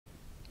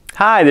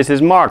Hi, this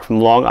is Mark from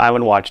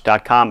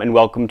LongIslandWatch.com and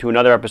welcome to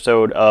another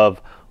episode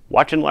of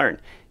Watch and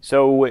Learn.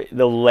 So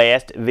the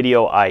last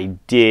video I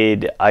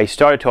did, I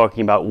started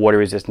talking about water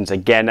resistance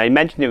again. I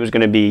mentioned it was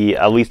going to be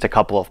at least a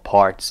couple of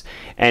parts,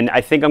 and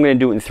I think I'm going to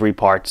do it in 3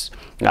 parts.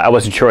 I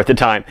wasn't sure at the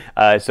time.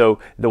 So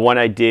the one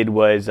I did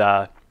was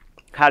how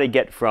to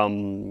get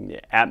from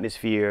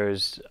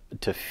atmospheres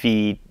to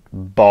feet,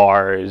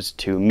 bars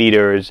to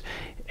meters,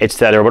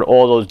 etc. What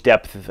all those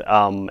depth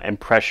and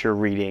pressure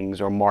readings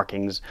or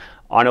markings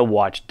on a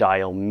watch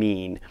dial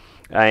mean.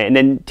 And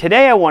then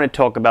today I want to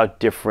talk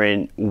about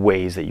different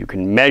ways that you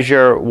can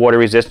measure water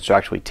resistance, or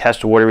actually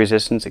test water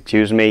resistance,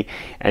 excuse me.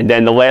 And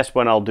then the last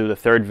one I'll do, the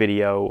third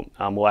video,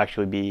 will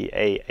actually be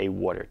a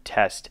water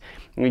test.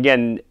 And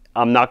again,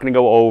 I'm not going to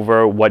go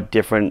over what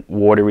different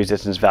water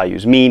resistance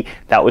values mean.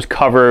 That was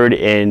covered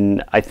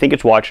in, I think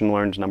it's Watch and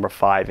Learn's number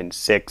 5 and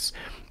 6.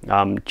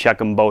 Check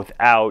them both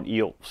out.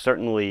 You'll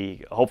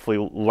certainly, hopefully,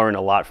 learn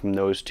a lot from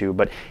those two.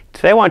 But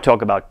today I want to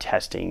talk about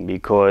testing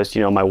because,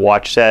 you know, my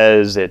watch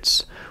says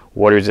it's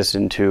water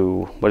resistant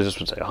to, what does this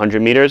one say,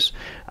 100 meters?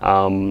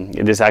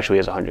 This actually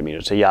is 100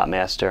 meters. It's a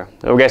Yachtmaster.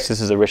 I guess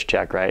this is a wrist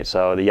check, right?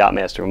 So the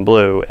Yachtmaster in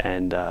blue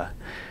and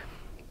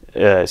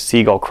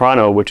Seagull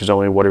Chrono, which is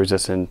only water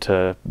resistant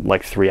to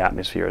like 3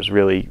 atmospheres.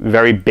 Really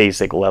very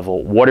basic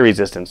level water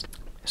resistance.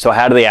 So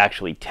how do they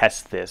actually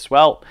test this?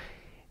 Well,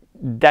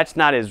 that's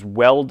not as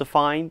well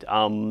defined.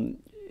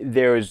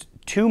 There's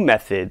 2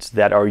 methods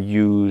that are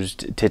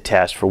used to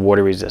test for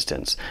water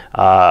resistance.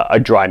 A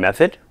dry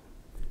method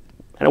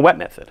and a wet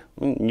method.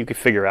 You can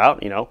figure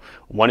out, you know,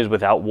 one is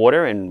without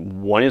water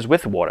and one is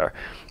with water.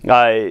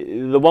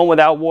 The one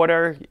without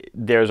water,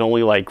 there's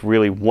only like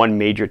really one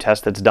major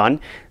test that's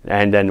done.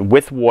 And then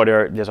with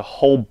water, there's a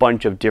whole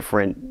bunch of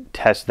different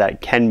tests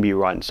that can be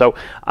run. So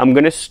I'm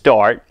going to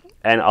start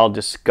and I'll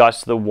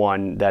discuss the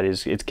one that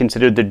is, it's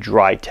considered the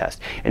dry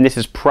test. And this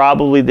is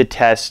probably the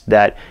test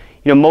that,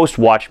 you know, most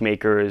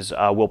watchmakers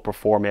will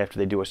perform after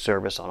they do a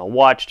service on a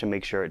watch to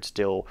make sure it's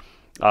still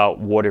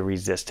water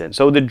resistant.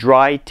 So the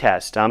dry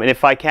test, and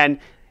if I can,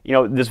 you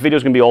know, this video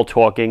is going to be all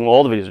talking. Well,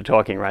 all the videos are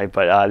talking, right?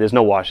 But there's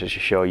no watches to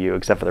show you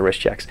except for the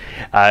wrist checks.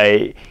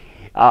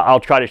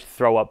 I'll try to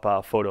throw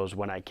up photos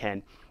when I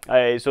can.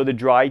 So the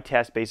dry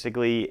test,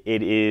 basically,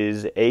 it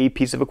is a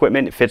piece of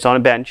equipment. It fits on a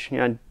bench, you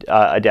know,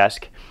 a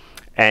desk,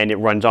 and it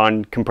runs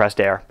on compressed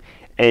air.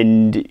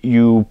 And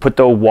you put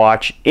the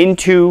watch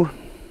into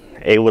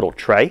a little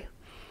tray,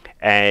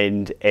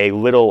 and a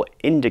little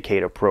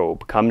indicator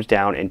probe comes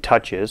down and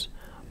touches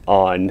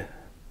on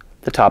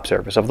the top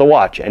surface of the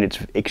watch, and it's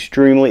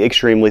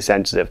extremely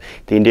sensitive.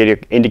 The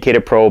indicator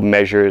probe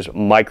measures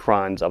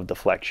microns of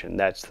deflection.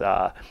 That's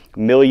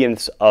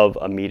millionths of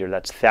a meter.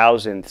 That's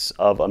thousandths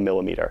of a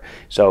millimeter.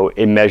 So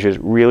it measures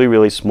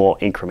really small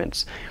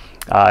increments.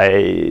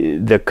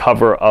 The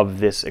cover of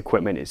this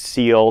equipment is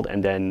sealed,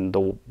 and then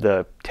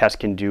the test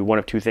can do one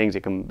of 2 things.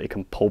 It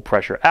can pull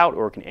pressure out,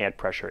 or it can add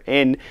pressure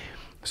in.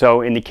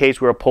 So in the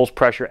case where it pulls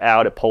pressure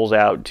out, it pulls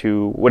out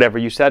to whatever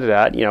you set it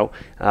at, you know,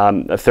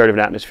 1/3 of an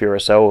atmosphere or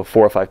so,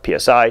 4 or 5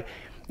 psi.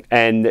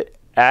 And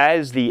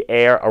as the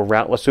air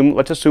around, let's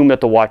assume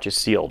that the watch is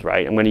sealed,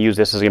 right? I'm going to use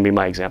this as going to be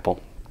my example.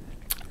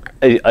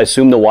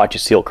 Assume the watch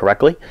is sealed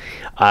correctly,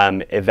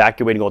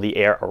 evacuating all the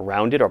air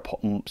around it, or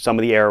some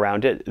of the air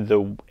around it.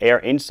 The air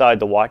inside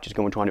the watch is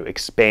going to want to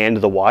expand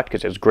the watch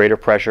because there's greater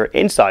pressure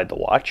inside the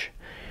watch.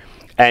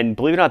 And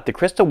believe it or not, the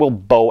crystal will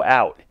bow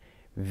out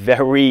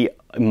very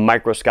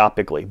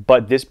microscopically,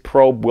 but this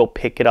probe will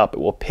pick it up. It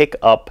will pick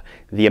up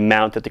the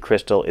amount that the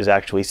crystal is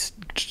actually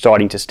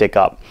starting to stick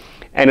up,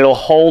 and it'll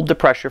hold the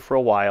pressure for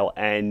a while.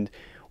 And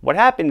what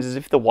happens is,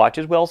 if the watch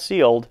is well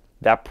sealed,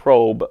 that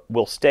probe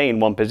will stay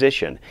in one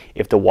position.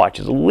 If the watch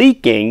is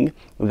leaking,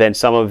 then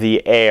some of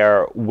the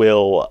air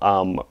will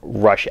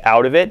rush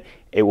out of it.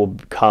 It will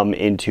come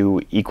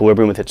into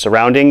equilibrium with its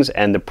surroundings,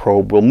 and the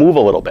probe will move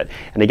a little bit.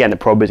 And again, the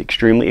probe is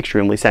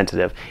extremely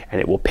sensitive, and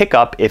it will pick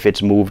up if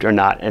it's moved or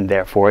not, and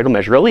therefore it'll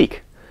measure a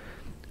leak.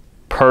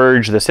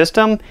 Purge the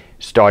system,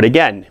 start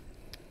again.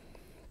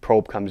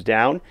 Probe comes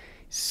down,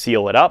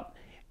 seal it up,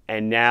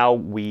 and now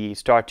we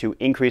start to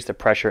increase the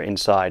pressure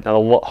inside. Now,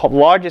 the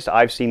largest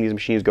I've seen these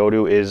machines go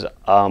to is,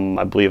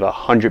 I believe,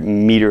 100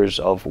 meters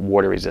of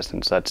water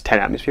resistance. That's 10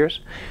 atmospheres.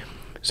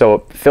 So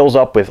it fills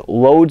up with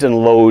loads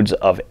and loads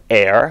of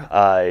air.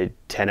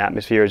 10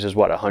 atmospheres is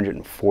what,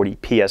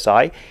 140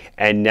 psi.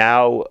 And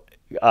now,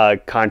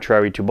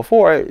 contrary to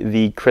before,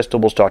 the crystal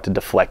will start to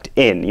deflect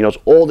in. You know,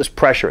 all this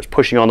pressure is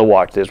pushing on the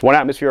watch. There's 1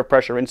 atmosphere of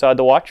pressure inside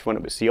the watch when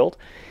it was sealed.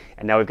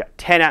 And now we've got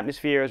 10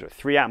 atmospheres or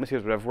 3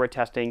 atmospheres, whatever we're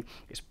testing,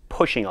 is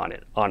pushing on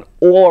it, on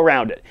all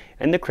around it.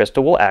 And the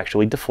crystal will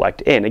actually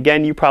deflect in.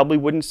 Again, you probably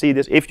wouldn't see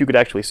this if you could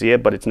actually see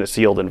it, but it's in a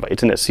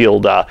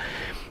sealed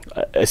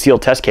a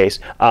sealed test case.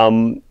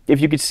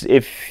 If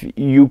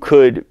you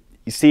could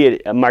see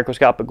it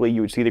microscopically,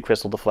 you would see the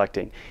crystal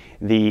deflecting.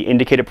 The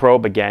indicator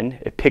probe, again,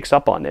 it picks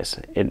up on this.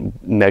 It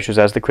measures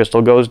as the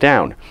crystal goes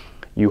down.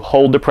 You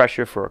hold the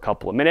pressure for a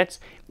couple of minutes,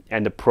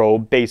 And the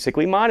probe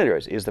basically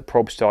monitors. Is the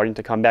probe starting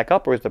to come back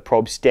up, or is the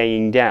probe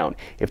staying down?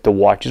 If the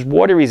watch is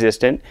water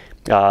resistant,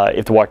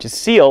 if the watch is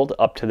sealed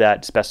up to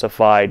that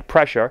specified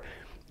pressure,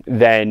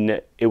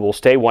 then it will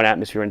stay 1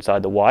 atmosphere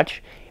inside the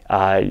watch.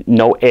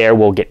 No air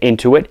will get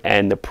into it,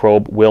 and the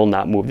probe will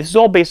not move. This is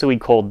all basically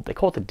called, they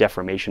call it the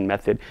deformation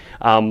method,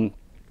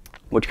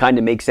 which kind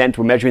of makes sense.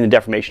 We're measuring the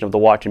deformation of the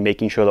watch and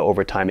making sure that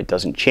over time it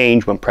doesn't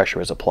change when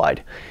pressure is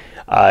applied.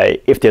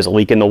 If there's a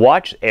leak in the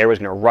watch, air is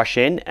going to rush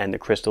in and the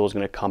crystal is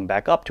going to come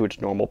back up to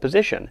its normal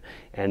position,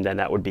 and then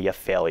that would be a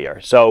failure.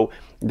 So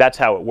that's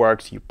how it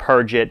works. You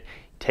purge it,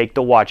 take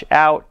the watch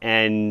out,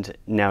 and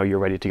now you're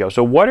ready to go.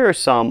 So what are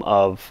some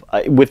of,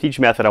 with each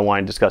method I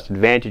want to discuss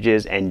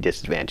advantages and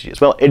disadvantages.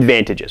 Well,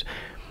 advantages.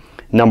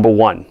 Number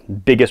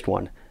one, biggest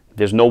one,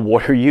 there's no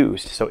water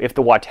used. So if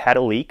the watch had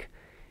a leak,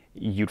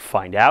 you'd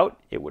find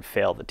out, it would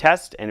fail the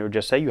test, and it would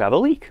just say you have a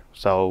leak.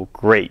 So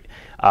great.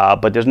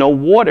 But there's no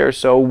water,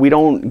 so we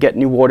don't get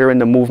any water in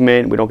the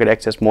movement, we don't get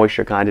excess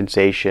moisture,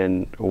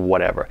 condensation, or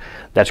whatever.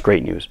 That's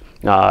great news.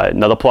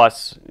 Another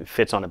plus, it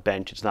fits on a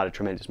bench. It's not a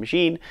tremendous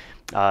machine.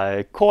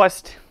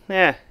 Cost,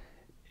 kind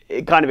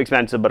of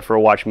expensive, but for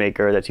a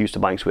watchmaker that's used to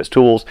buying Swiss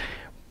tools,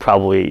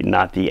 probably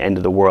not the end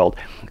of the world.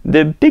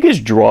 The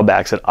biggest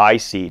drawbacks that I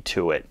see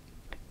to it,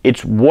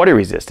 it's water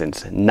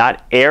resistance,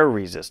 not air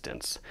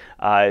resistance.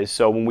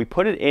 So when we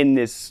put it in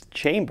this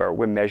chamber,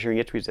 we're measuring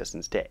its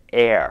resistance to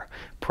air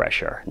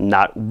pressure,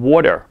 not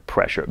water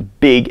pressure.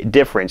 Big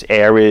difference.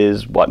 Air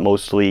is what,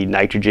 mostly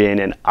nitrogen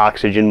and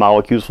oxygen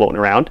molecules floating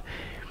around.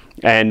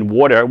 And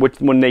water, which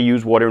when they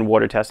use water in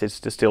water tests, it's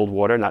distilled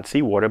water, not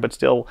seawater, but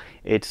still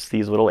it's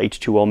these little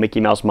H2O Mickey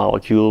Mouse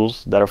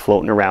molecules that are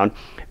floating around.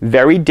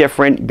 Very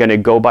different, going to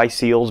go by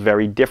seals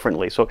very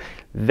differently. So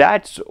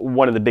that's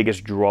one of the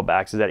biggest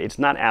drawbacks, is that it's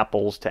not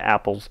apples to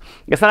apples.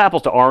 It's not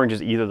apples to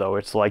oranges either, though.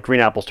 It's like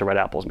green apples to red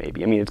apples,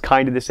 maybe. I mean, it's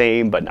kind of the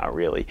same, but not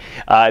really.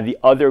 The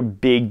other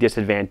big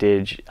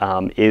disadvantage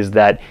is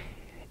that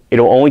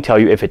it'll only tell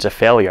you if it's a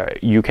failure.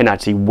 You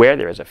cannot see where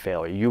there is a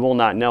failure. You will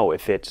not know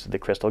if it's the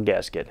crystal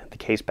gasket, the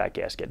caseback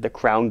gasket, the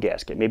crown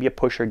gasket, maybe a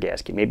pusher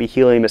gasket, maybe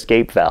helium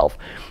escape valve,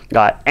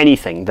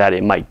 anything that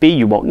it might be.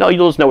 You won't know.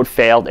 You'll just know it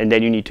failed, and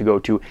then you need to go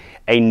to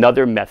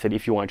another method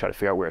if you want to try to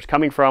figure out where it's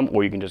coming from,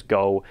 or you can just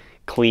go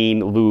clean,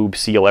 lube,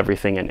 seal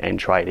everything, and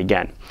try it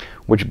again.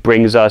 Which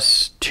brings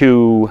us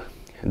to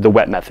the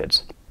wet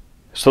methods.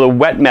 So the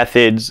wet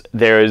methods,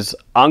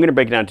 I'm going to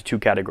break it down to two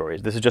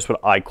categories. This is just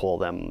what I call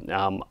them.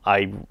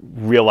 I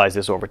realized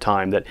this over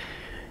time, that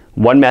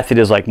one method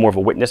is like more of a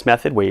witness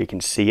method, where you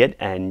can see it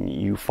and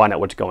you find out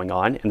what's going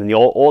on. And then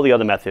all the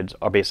other methods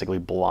are basically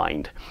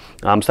blind.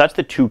 So that's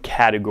the two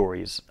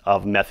categories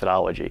of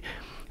methodology.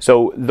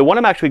 So the one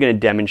I'm actually going to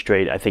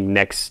demonstrate, I think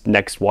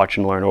next Watch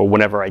and Learn, or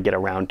whenever I get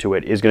around to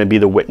it, is going to be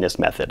the witness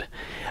method.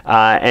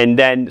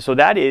 So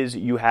that is,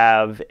 you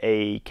have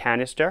a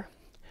canister.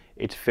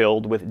 It's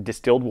filled with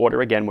distilled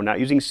water. Again, we're not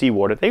using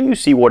seawater. They use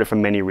seawater for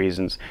many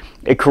reasons.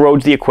 It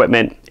corrodes the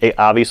equipment. It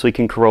obviously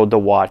can corrode the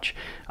watch.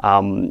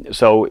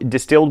 So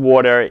distilled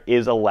water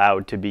is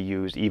allowed to be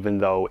used, even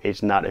though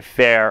it's not a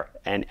fair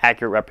and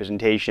accurate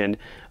representation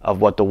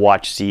of what the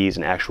watch sees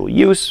in actual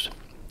use.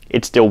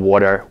 It's still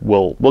water.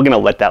 We're going to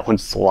let that one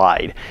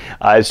slide.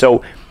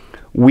 So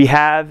we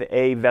have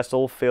a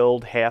vessel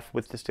filled half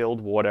with distilled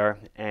water,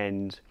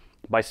 and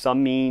by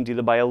some means,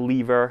 either by a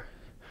lever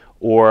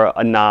or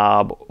a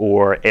knob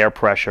or air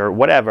pressure,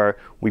 whatever,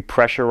 we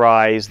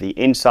pressurize the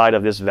inside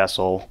of this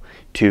vessel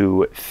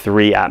to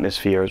 3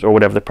 atmospheres, or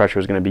whatever the pressure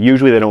is going to be.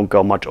 Usually they don't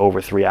go much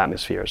over 3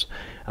 atmospheres.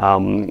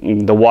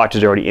 The watch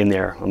is already in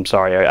there. I'm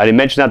sorry, I didn't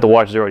mention that. The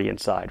watch is already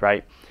inside,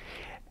 right?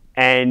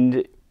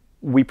 And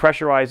we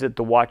pressurize it.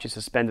 The watch is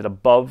suspended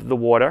above the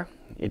water.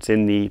 It's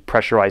in the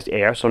pressurized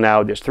air. So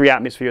now there's 3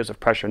 atmospheres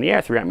of pressure in the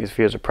air, 3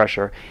 atmospheres of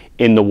pressure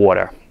in the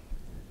water.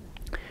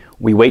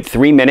 We wait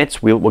 3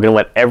 minutes. We're going to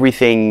let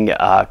everything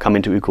come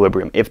into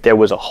equilibrium. If there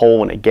was a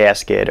hole in a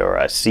gasket or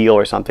a seal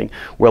or something,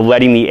 we're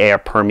letting the air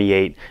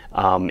permeate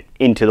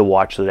into the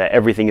watch so that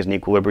everything is in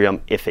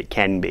equilibrium, if it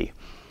can be.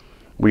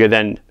 We are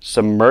then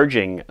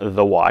submerging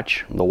the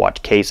watch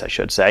case, I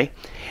should say,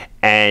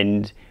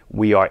 and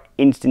we are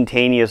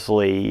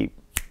instantaneously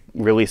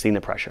releasing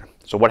the pressure.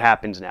 So what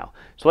happens now?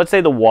 So let's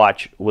say the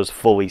watch was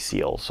fully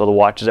sealed. So the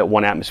watch is at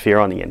 1 atmosphere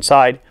on the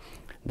inside.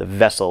 The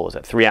vessel is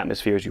at 3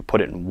 atmospheres. You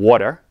put it in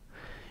water.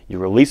 You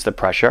release the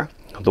pressure.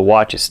 The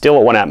watch is still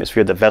at 1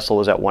 atmosphere. The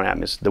vessel is at 1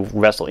 atmosphere. The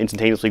vessel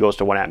instantaneously goes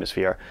to 1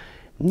 atmosphere.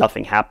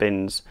 Nothing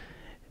happens.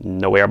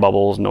 No air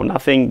bubbles, no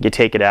nothing. You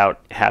take it out.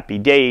 Happy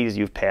days.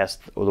 You've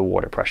passed the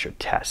water pressure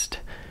test.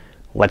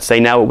 Let's say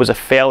now it was a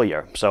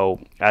failure.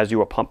 So as you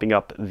were pumping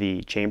up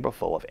the chamber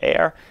full of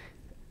air,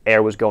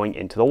 air was going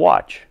into the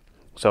watch.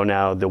 So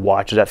now the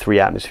watch is at 3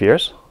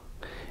 atmospheres.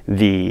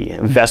 The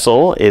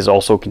vessel is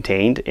also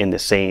contained in the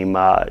same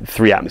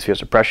 3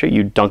 atmospheres of pressure.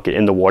 You dunk it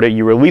in the water.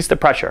 You release the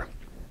pressure.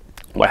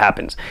 What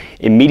happens?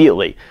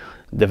 Immediately,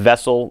 the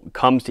vessel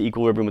comes to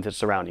equilibrium with its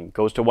surrounding,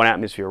 goes to 1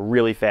 atmosphere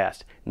really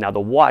fast. Now the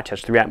watch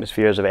has 3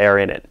 atmospheres of air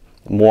in it,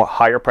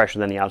 higher pressure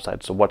than the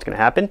outside. So what's going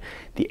to happen?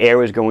 The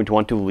air is going to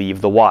want to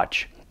leave the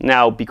watch.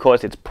 Now,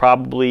 because it's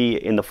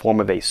probably in the form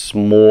of a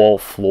small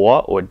flaw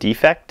or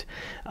defect,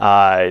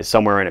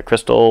 somewhere in a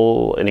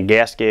crystal, in a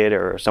gasket,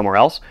 or somewhere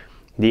else,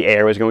 the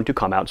air is going to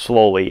come out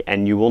slowly,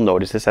 and you will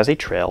notice this as a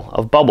trail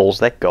of bubbles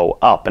that go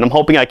up. And I'm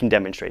hoping I can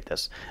demonstrate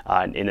this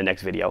in the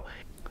next video.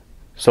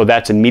 So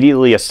that's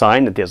immediately a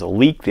sign that there's a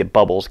leak. The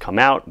bubbles come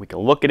out. We can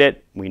look at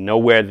it. We know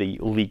where the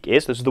leak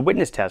is. This is the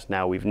witness test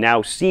now. We've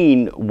now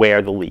seen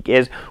where the leak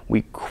is.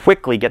 We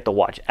quickly get the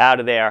watch out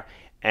of there,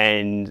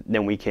 and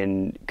then we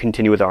can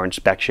continue with our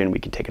inspection. We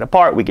can take it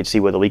apart. We can see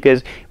where the leak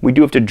is. We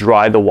do have to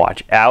dry the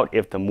watch out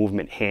if the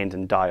movement hands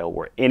and dial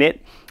were in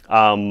it.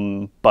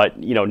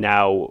 But you know,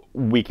 now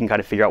we can kind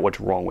of figure out what's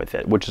wrong with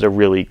it, which is a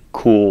really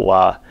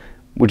cool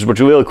which is what's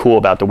really cool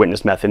about the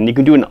witness method. And you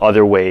can do it in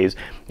other ways.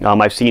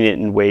 I've seen it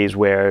in ways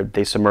where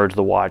they submerge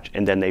the watch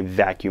and then they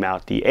vacuum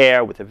out the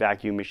air with a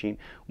vacuum machine.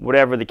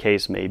 Whatever the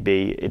case may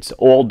be, it's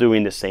all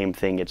doing the same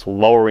thing. It's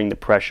lowering the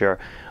pressure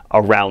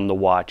around the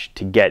watch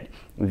to get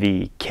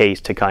the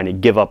case to kind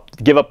of give up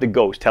the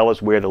ghost, tell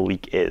us where the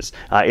leak is,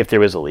 if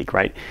there is a leak,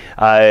 right?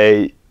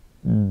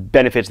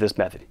 Benefits of this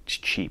method: it's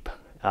cheap.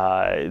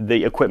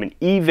 The equipment,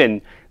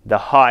 even the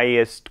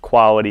highest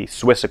quality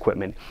Swiss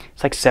equipment,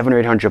 it's like $700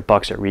 or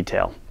 $800 at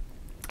retail.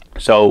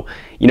 So,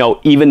 you know,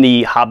 even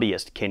the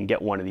hobbyist can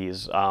get one of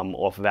these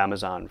off of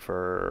Amazon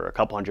for a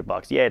couple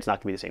 $100. Yeah, it's not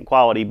gonna be the same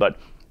quality, but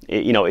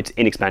you know, it's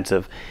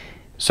inexpensive.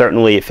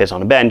 Certainly it fits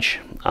on a bench,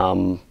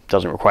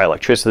 doesn't require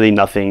electricity,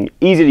 nothing,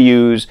 easy to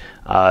use,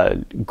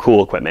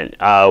 cool equipment.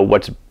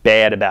 What's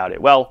bad about it?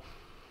 Well,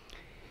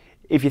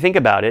 if you think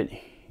about it,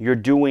 you're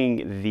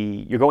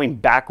going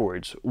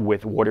backwards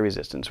with water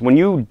resistance. When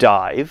you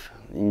dive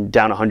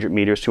down 100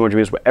 meters, 200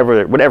 meters,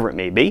 whatever it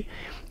may be,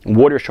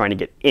 water is trying to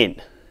get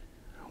in.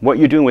 What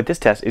you're doing with this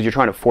test is you're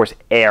trying to force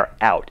air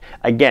out.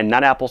 Again,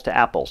 not apples to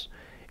apples.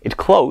 It's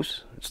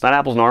close. It's not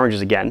apples and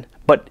oranges again,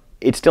 but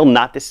it's still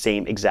not the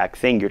same exact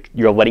thing.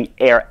 You're letting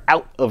air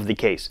out of the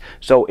case.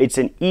 So it's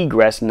an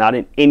egress, not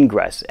an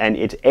ingress. And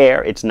it's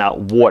air, it's not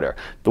water.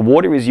 The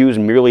water is used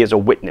merely as a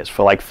witness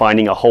for like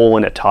finding a hole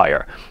in a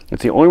tire.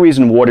 It's the only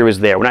reason water is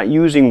there. We're not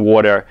using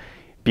water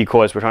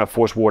because we're trying to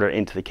force water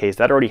into the case.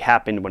 That already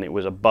happened when it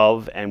was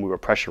above and we were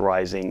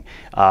pressurizing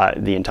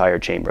the entire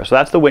chamber. So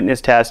that's the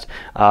witness test,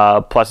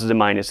 pluses and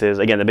minuses.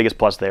 Again, the biggest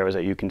plus there is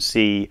that you can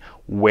see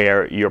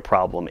where your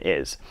problem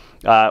is.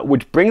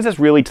 Which brings us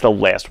really to the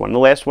last one. The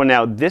last one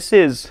now, this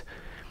is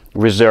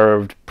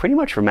reserved pretty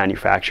much for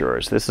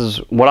manufacturers. This is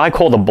what I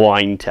call the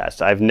blind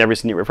test. I've never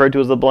seen it referred to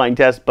as the blind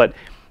test, but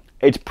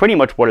it's pretty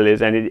much what it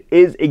is, and it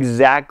is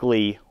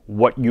exactly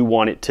what you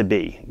want it to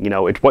be. You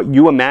know, it's what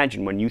you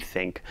imagine when you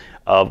think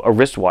of a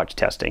wristwatch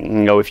testing.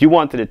 You know, if you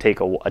wanted to take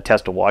a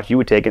test a watch, you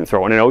would take it and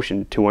throw it in an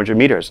ocean 200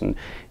 meters and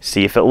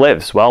see if it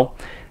lives. Well,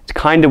 it's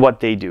kind of what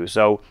they do.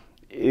 So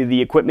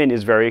the equipment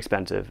is very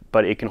expensive,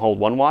 but it can hold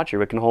one watch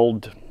or it can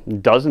hold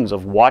dozens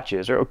of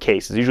watches or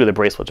cases. Usually the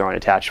bracelets aren't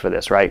attached for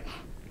this, right?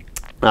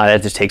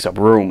 That just takes up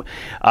room.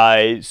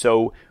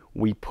 So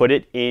we put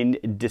it in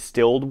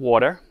distilled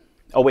water.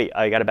 Oh wait,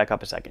 I gotta back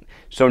up a second.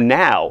 So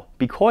now,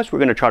 because we're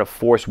gonna try to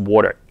force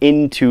water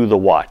into the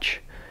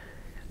watch,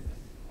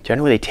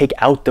 generally they take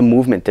out the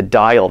movement, the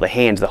dial, the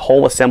hands, the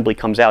whole assembly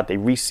comes out, they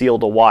reseal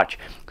the watch.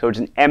 So it's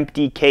an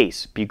empty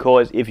case,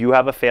 because if you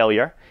have a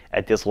failure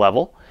at this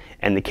level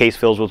and the case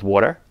fills with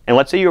water, and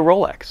let's say you're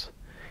Rolex,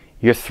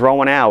 you're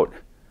throwing out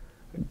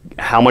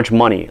how much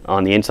money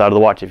on the inside of the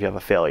watch if you have a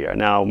failure.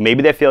 Now,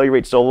 maybe their failure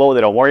rate's so low they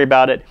don't worry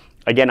about it.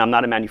 Again, I'm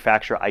not a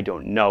manufacturer, I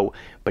don't know,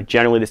 but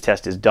generally this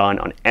test is done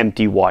on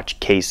empty watch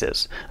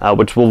cases,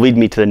 which will lead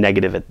me to the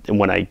negative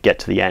when I get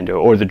to the end,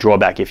 or the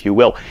drawback, if you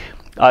will.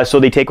 So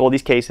they take all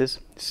these cases,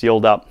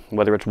 sealed up,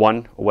 whether it's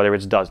one or whether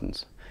it's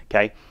dozens,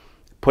 okay?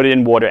 Put it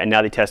in water, and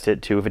now they test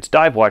it to, if it's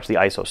dive watch, the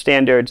ISO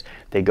standards.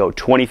 They go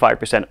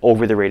 25%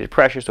 over the rated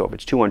pressure, so if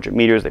it's 200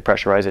 meters, they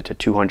pressurize it to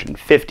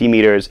 250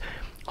 meters,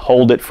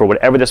 hold it for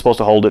whatever they're supposed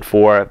to hold it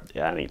for.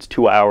 I mean, it's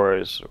 2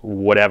 hours,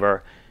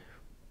 whatever.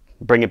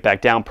 Bring it back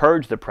down,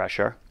 purge the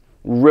pressure,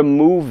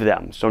 remove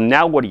them. So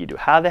now what do you do?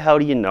 How the hell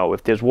do you know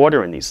if there's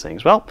water in these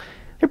things? Well,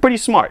 they're pretty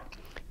smart.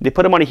 They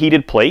put them on a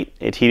heated plate.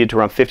 It's heated to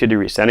around 50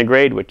 degrees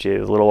centigrade, which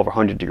is a little over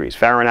 100 degrees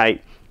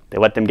Fahrenheit. They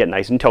let them get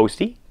nice and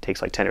toasty. It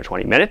takes like 10 or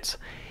 20 minutes.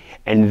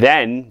 And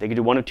then they can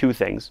do one of two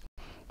things.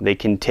 They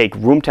can take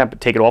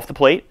take it off the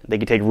plate. They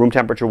can take room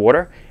temperature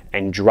water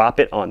and drop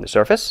it on the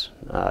surface,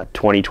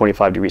 20,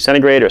 25 degrees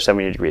centigrade or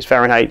 70 degrees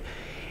Fahrenheit,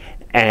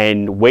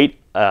 and wait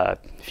a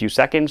few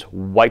seconds,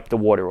 wipe the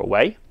water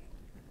away,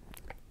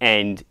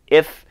 and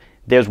if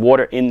there's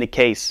water in the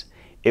case,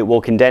 it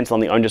will condense on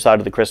the underside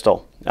of the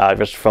crystal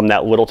just from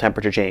that little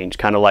temperature change,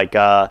 kind of like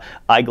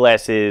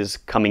eyeglasses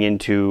coming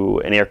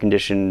into an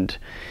air-conditioned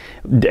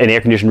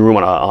room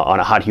on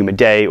a hot, humid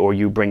day, or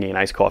you bringing an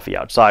iced coffee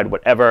outside,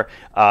 whatever.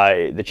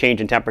 The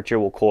change in temperature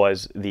will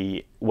cause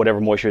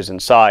whatever moisture is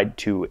inside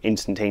to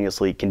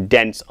instantaneously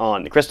condense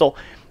on the crystal,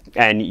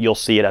 and you'll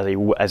see it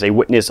as a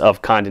witness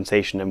of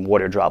condensation and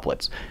water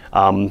droplets.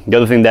 The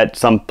other thing that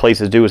some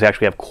places do is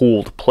actually have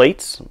cooled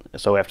plates.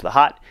 So after the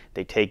hot,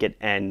 They take it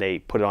and they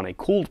put it on a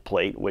cooled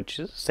plate, which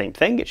is the same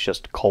thing. It's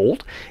just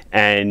cold,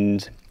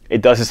 and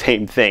it does the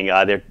same thing.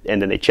 And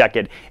then they check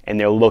it, and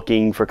they're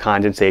looking for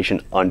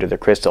condensation under the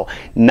crystal.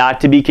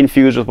 Not to be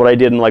confused with what I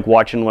did in like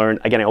Watch and Learn.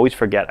 Again, I always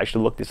forget. I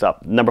should look this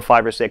up. Number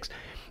 5 or 6.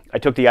 I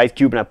took the ice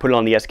cube and I put it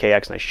on the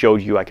SKX, and I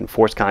showed you I can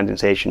force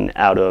condensation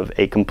out of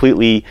a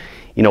completely,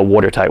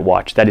 watertight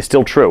watch. That is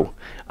still true,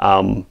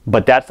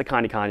 but that's the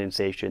kind of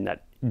condensation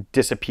that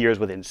disappears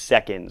within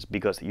seconds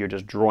because you're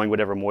just drawing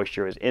whatever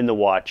moisture is in the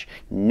watch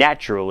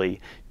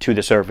naturally to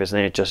the surface,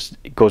 and it just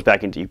goes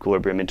back into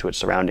equilibrium, into its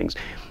surroundings.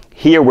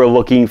 Here we're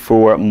looking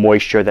for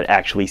moisture that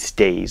actually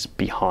stays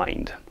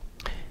behind.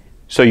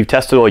 So you've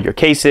tested all your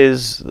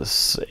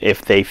cases.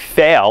 If they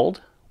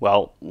failed,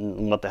 well,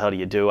 what the hell do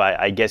you do?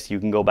 I guess you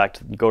can go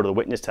to the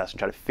witness test and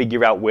try to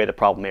figure out where the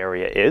problem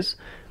area is.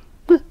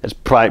 That's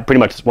pretty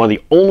much one of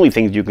the only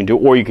things you can do,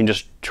 or you can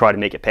just try to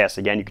make it pass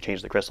again. You can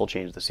change the crystal,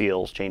 change the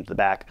seals, change the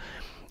back,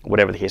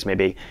 whatever the case may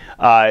be.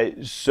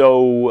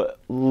 So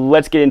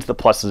let's get into the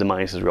pluses and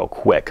minuses real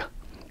quick.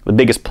 The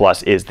biggest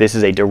plus is this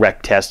is a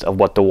direct test of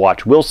what the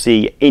watch will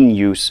see in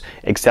use,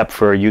 except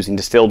for using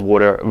distilled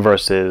water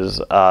versus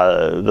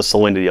the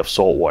salinity of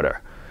salt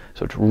water.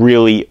 So it's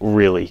really,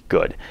 really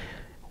good.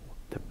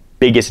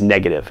 Biggest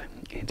negative,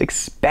 it's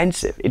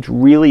expensive. It's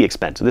really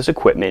expensive. This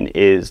equipment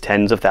is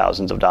tens of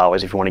thousands of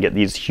dollars if you want to get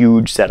these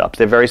huge setups.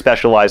 They're very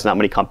specialized, not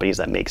many companies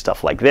that make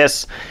stuff like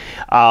this.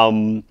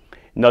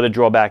 Another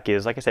drawback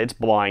is, like I said, it's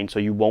blind, so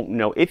you won't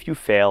know if you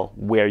fail,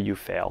 where you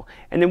fail.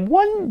 And then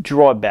one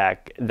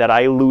drawback that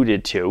I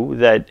alluded to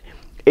that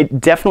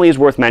it definitely is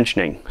worth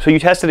mentioning. So you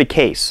tested a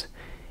case.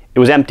 It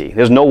was empty.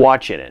 There's no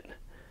watch in it.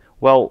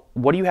 Well,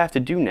 what do you have to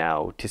do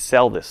now to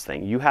sell this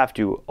thing? You have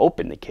to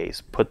open the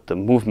case, put the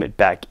movement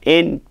back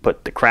in,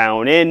 put the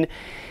crown in,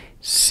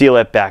 seal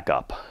it back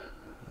up.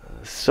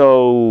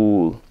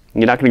 So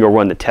you're not going to go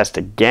run the test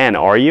again,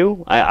 are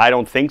you? I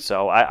don't think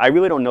so. I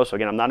really don't know. So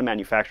again, I'm not a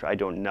manufacturer. I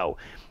don't know.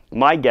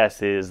 My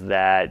guess is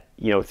that,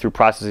 through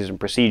processes and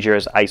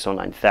procedures, ISO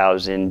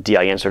 9000,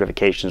 DIN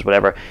certifications,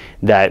 whatever,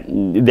 that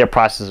their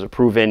processes are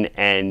proven,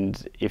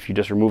 and if you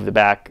just remove the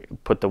back,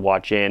 put the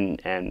watch in,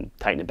 and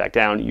tighten it back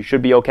down, you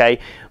should be okay.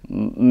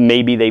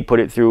 Maybe they put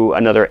it through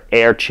another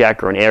air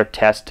check or an air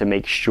test to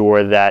make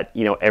sure that,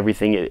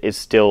 everything is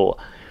still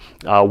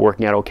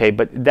working out okay.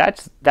 But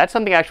that's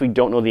something I actually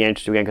don't know the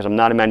answer to, again, because I'm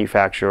not a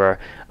manufacturer.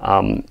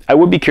 I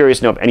would be curious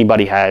to know if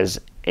anybody has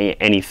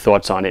any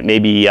thoughts on it.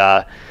 Maybe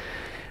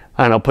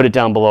I don't know, put it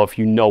down below if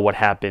you know what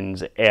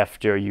happens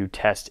after you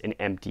test an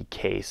empty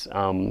case,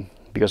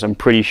 because I'm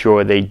pretty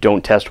sure they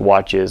don't test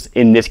watches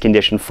in this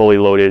condition fully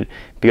loaded,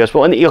 because,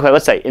 well,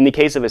 let's say in the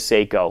case of a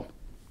Seiko,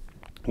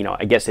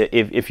 I guess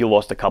if you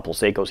lost a couple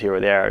Seikos here or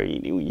there,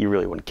 you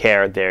really wouldn't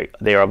care.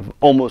 They are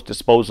almost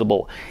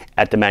disposable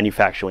at the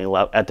manufacturing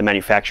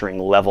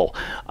level,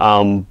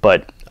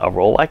 but a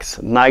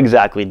Rolex, not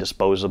exactly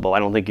disposable. I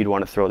don't think you'd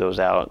want to throw those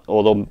out,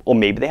 or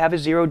maybe they have a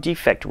 0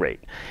 defect rate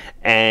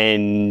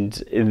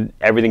and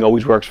everything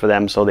always works for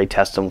them, so they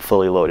test them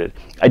fully loaded.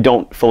 I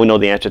don't fully know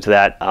the answer to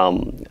that,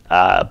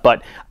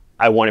 but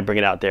I want to bring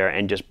it out there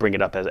and just bring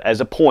it up as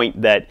a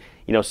point that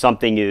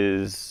something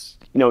is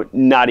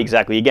not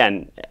exactly,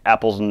 again,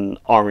 apples and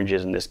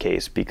oranges in this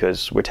case,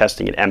 because we're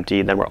testing it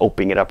empty, then we're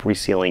opening it up,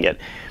 resealing it,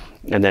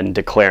 and then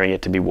declaring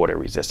it to be water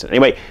resistant.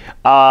 Anyway,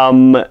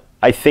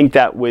 I think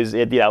that was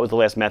it. Yeah, that was the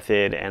last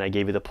method, and I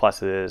gave you the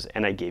pluses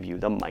and I gave you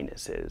the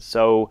minuses.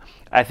 So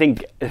I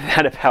think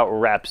that about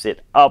wraps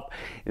it up.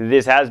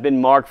 This has been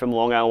Mark from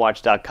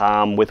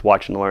LongIslandWatch.com with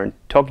Watch and Learn,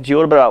 talking to you a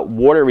little bit about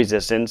water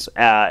resistance.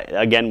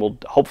 Again, we'll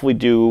hopefully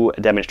do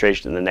a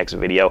demonstration in the next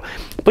video.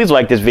 Please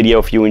like this video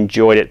if you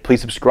enjoyed it.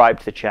 Please subscribe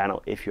to the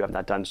channel if you have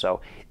not done so.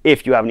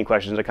 If you have any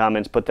questions or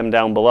comments, put them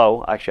down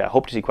below. Actually, I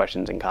hope to see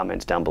questions and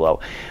comments down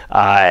below,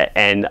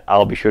 and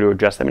I'll be sure to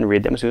address them and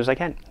read them as soon as I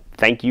can.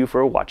 Thank you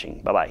for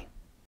watching. Bye-bye.